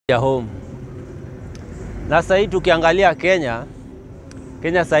ya home. Na sasa tukiangalia Kenya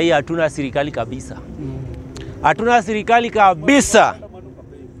sasa hatuna serikali kabisa. Hatuna serikali kabisa.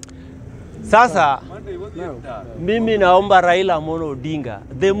 Sasa mimi naomba Raila Amolo Odinga,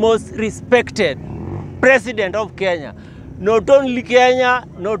 the most respected president of Kenya, not only Kenya,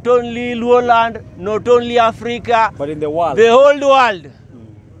 not only Luoland, not only Africa, but in the world, the whole world.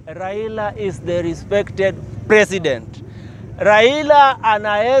 Raila is the respected president. Raila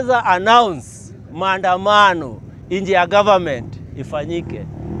anaweza announce maandamano nje ya government ifanyike.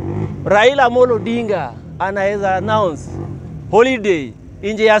 Raila Amolo Odinga anaweza announce holiday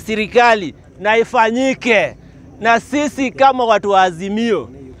nje ya serikali na ifanyike. Na sisi kama watu wa Azimio,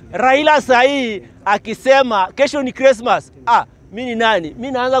 Raila sahi akisema kesho ni Christmas, mimi ni nani?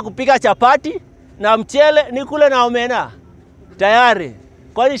 Mimi naanza kupika chapati na mchele nikule na omena. Tayari.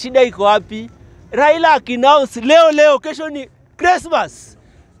 Kwani shida iko wapi? Raila akinounce leo kesho ni Christmas,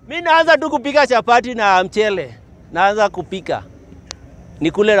 mimi naanza tu kupika chapati na mchele. Naanza kupika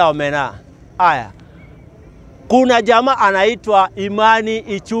nikule na omena. Haya. Kuna jamaa anaitwa Imani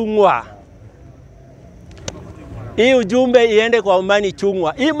Ichung'wa. Hii ujumbe iende kwa Imani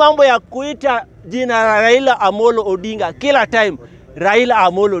Ichung'wa. Hii mambo ya kuita jina la Raila Amolo Odinga kila time, Raila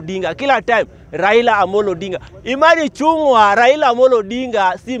Amolo Odinga kila time, Raila Amolo Odinga. Imani Ichung'wa, Raila Amolo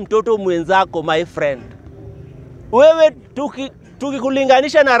Odinga si mtoto mwenzako, my friend. Wewe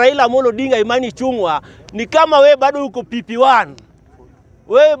tukikulinganisha na Raila Amolo Odinga, Imani Ichung'wa ni kama wewe bado uko PP1.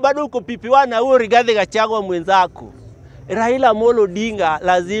 Wewe bado uko PP1 na huo Rigathi Gachagua mwenzako. Raila Amolo Odinga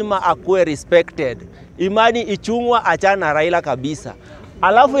lazima akuwe respected. Imani Ichung'wa achana na Raila kabisa.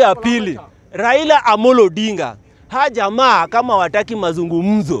 Alafu ya pili, Raila Amolo Odinga, jamaa kama wataki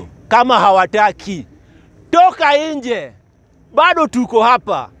mazungumzo, kama hawataki, toka nje. Bado tuko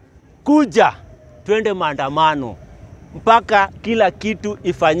hapa. Kuja twende maandamano mpaka kila kitu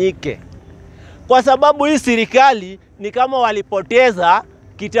ifanyike. Kwa sababu hii serikali ni kama walipoteza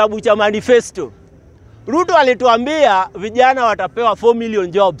kitabu cha manifesto. Ruto alituambia vijana watapewa 4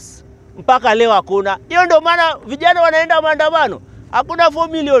 million jobs. Mpaka leo hakuna. Hiyo ndio maana vijana wanaenda maandamano. Hakuna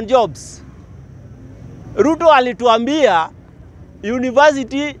 4 million jobs. Ruto alituambia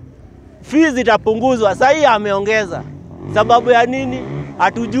university fees itapunguzwa. Sasa hii ameongeza. Sababu ya nini?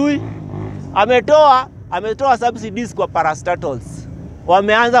 Hatujui. Ametoa subsidies kwa parastatols.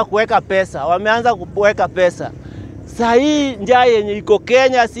 Wameanza kuweka pesa. Sasa hii njaa yenye iko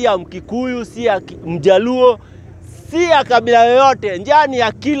Kenya si ya Mkikuyu, si ya Mjaluo, si ya kabila yoyote, njaa ni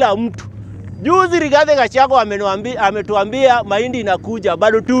ya kila mtu. Juzi Rigathi Gachagua ametuambia mahindi inakuja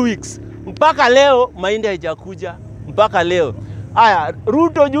bado 2 weeks. Mpaka leo mahindi haijakuja mpaka leo. Haya,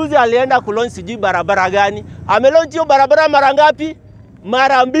 Ruto juzi alienda kulaunch sijui barabara gani. Amelaunch hiyo barabara mara ngapi?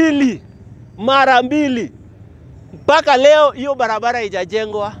 Mara mbili. Mpaka leo hiyo barabara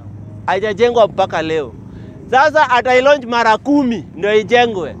haijajengwa mpaka leo. Sasa atailaunch mara 10 ndio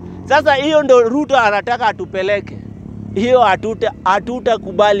ijengwe. Sasa hiyo ndio Ruto anataka atupeleke. Hiyo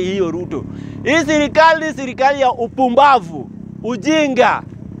hatutakubali hiyo Ruto. Hii serikali ya upumbavu, ujinga,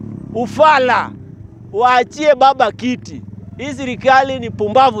 ufala. Waachie baba kiti. Hii serikali ni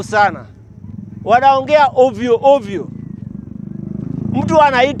pumbavu sana. Wanaongea ovyo. Mtu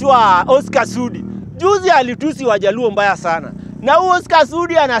anaitwa Oscar Sudi. Juzi alitusi Wajaluo mbaya sana. Na huo Oscar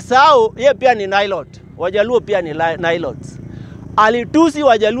Sudi anasahau yeye pia ni Nilot. Wajaluo pia ni Nilots. Alitusi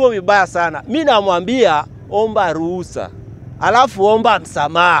Wajaluo vibaya sana. Mimi namwambia omba ruhusa. Alafu omba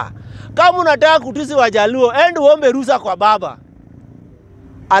msamaha. Kama unataka kutusi Wajaluo, enda uombe ruhusa kwa baba.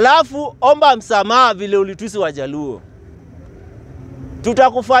 Alafu omba msamaha vile ulitusi Wajaluo.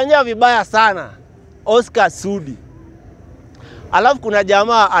 Tutakufanyia vibaya sana, Oscar Sudi. Alafu kuna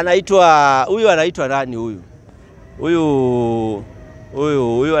jamaa anaitwa nani huyu? Huyu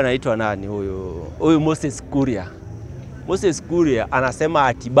anaitwa nani huyu? Huyu Moses Kuria. Moses Kuria anasema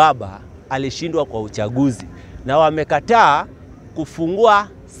ati baba alishindwa kwa uchaguzi na wamekataa kufungua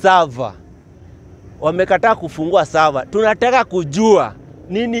server. Tunataka kujua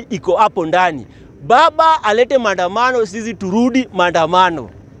nini iko hapo ndani. Baba alete maandamano, sisi turudi maandamano.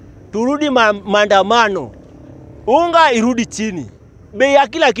 Maandamano. Unga irudi chini. Bei ya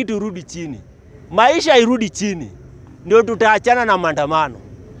kila kitu irudi chini. Maisha irudi chini. Ndio tutaachana na maandamano.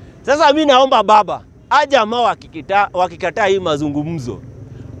 Sasa mimi naomba baba, jamaa wakikataa hii mazungumzo,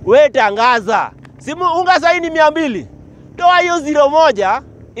 wewe tangaza. Simu unga sasa ni 200. Toa hiyo 01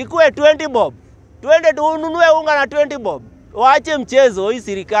 ikuwe 20 bob. Twende tununue unga na 20 bob. Waache mchezo hii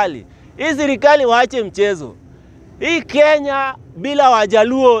serikali. Waache mchezo. Hii Kenya bila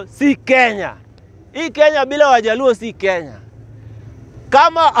Wajaluo si Kenya.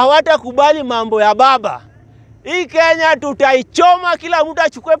 Kama hawatakubali mambo ya baba, Hii Kenya tutaichoma, kila mtu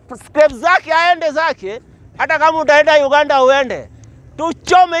achukue steps zake aende zake. Hata kama utaenda Uganda uende.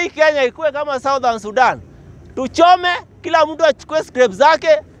 Tuchome hii Kenya ikuwe kama Southern Sudan. Tuchome, kila mtu achukue steps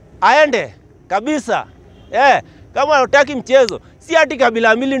zake aende kabisa. Kama unataka mchezo, si ati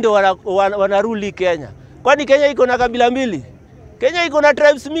kabila mbili ndio wanaruli Kenya. Kwani Kenya iko na kabila mbili? Kenya iko na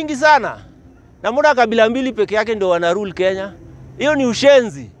tribes mingi sana. Na mbona kabila mbili peke yake ndio wanaruli Kenya? Hiyo ni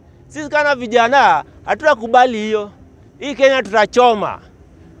ushenzi. Sisi kana vijana hatutakubali hiyo. Hii Kenya tutachoma.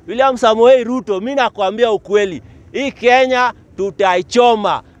 William Samoei Ruto, mimi nakwambia ukweli. Hii Kenya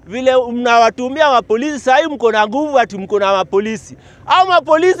tutaichoma. Vile mnawatumia mapolisi sasa mko na nguvu ati mko na mapolisi. Au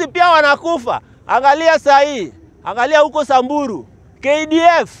mapolisi pia wanakufa. Angalia sasa angalia huko Samburu.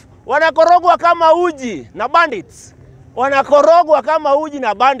 KDF wanakorogwa kama uji na bandits. Wanakorogwa kama uji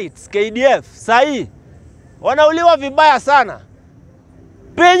na bandits. KDF sasa wanauliwa vibaya sana.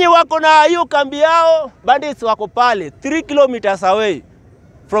 Penye wako na hiyo kambi yao, bandits wako pale 3 kilometers away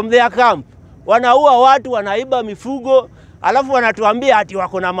from their camp. Wanaua watu, wanaiba mifugo, alafu wanatuambia ati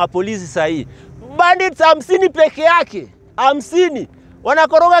wako na mapolisi sasa. Bandits 50 peke yake, 50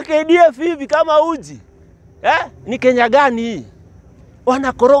 wanakoroga KDF hivi kama uji. Ni Kenya gani hii?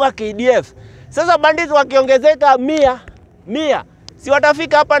 Wanakoroga KDF. Sasa bandits wakiongezeka 100, si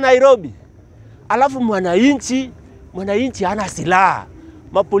watafika hapa Nairobi. Alafu mwananchi hana silaha.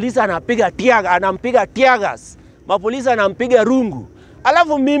 Mapolisi anampiga tear gas. Mapolisi anampiga rungu.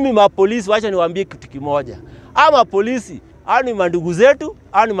 Alafu mimi mapolisi, wacha niwaambie kitu kimoja. Mapolisi ni mandugu zetu,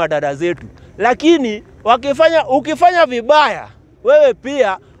 ni madada zetu. Lakini ukifanya vibaya, wewe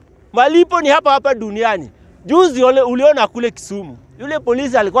pia malipo ni hapa duniani. Juzi uliona kule Kisumu. Yule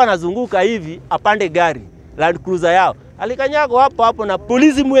polisi alikuwa anazunguka hivi apande gari, Land Cruiser yao. Alikanyagwa hapo na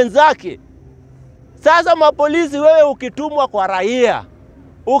polisi mwenzake. Sasa mapolisi, wewe ukitumwa kwa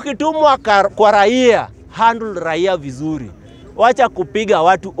raia, handle raia vizuri. Wacha kupiga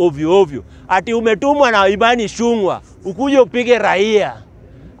watu ovyo. Ati umetumwa na Imani Shungwa, ukuje upige raia.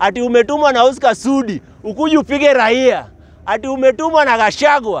 Ati umetumwa na Oscar Sudi, ukuje upige raia. Ati umetumwa na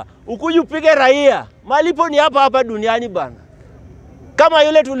Gachagua, ukuje upige raia. Malipo ni hapa duniani bana. Kama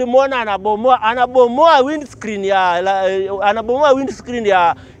yule tulimuona anabomoa windscreen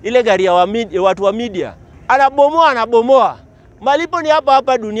ya ile gari ya watu wa media. Anabomoa. Malipo ni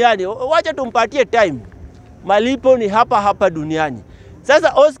hapa duniani. Wacha tumpatie time. Malipo ni hapa duniani.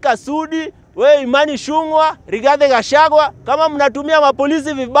 Sasa Oscar Sudi, wewe Imani Shungwa, Rigathi Gachagua, kama mnatumia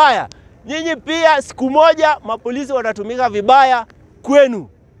mapolisi vibaya, nyinyi pia siku moja mapolisi watatumika vibaya kwenu.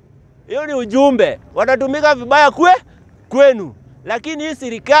 Hiyo ni ujumbe. Watatumika vibaya kwenu. Lakini hii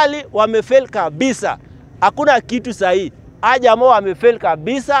serikali wamefail kabisa. Hakuna kitu sahihi. Jamaa wamefail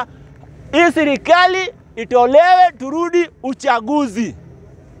kabisa. Hii serikali itolewe, turudi uchaguzi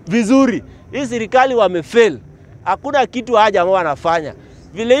vizuri. Hii serikali wamefail. Hakuna kitu jamaa wanafanya.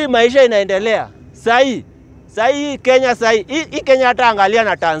 Vile hii maisha inaendelea. Sahi Kenya hii Kenya hata angalia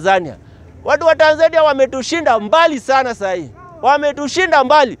na Tanzania. Watu wa Tanzania wametushinda mbali sana sahi. Wametushinda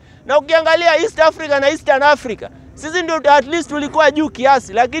mbali. Na ukiangalia East Africa na Eastern Africa, sisi ndio at least tulikuwa juu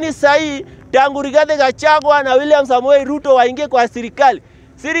kiasi. Lakini sahi tangu Rigathi Gachagua na William Samoei Ruto waingie kwa serikali,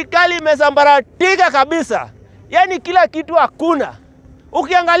 serikali imesambaratika kabisa. Yaani kila kitu hakuna.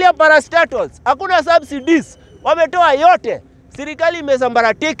 Ukiangalia parastatals, hakuna subsidies. Wametoa yote. Serikali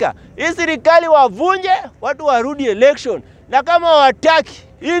imesambaratika. Hii serikali wavunje, watu warudi election. Na kama hawataki,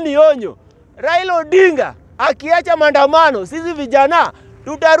 hii ni onyo. Raila Odinga akiacha maandamano, sisi vijana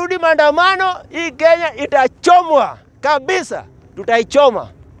tutarudi maandamano. Hii Kenya itachomwa kabisa. Tutaichoma.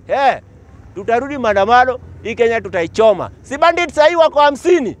 Tutarudi maandamano, hii Kenya tutaichoma. Si bandit sahi wako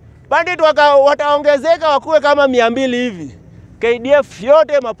 50. Bandit wataongezeka wakuwe kama 200 hivi. KDF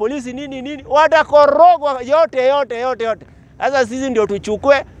yote, mapolisi nini watakorogwa yote. Sasa sisi ndio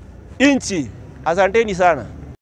tuchukue inchi. Asanteni sana.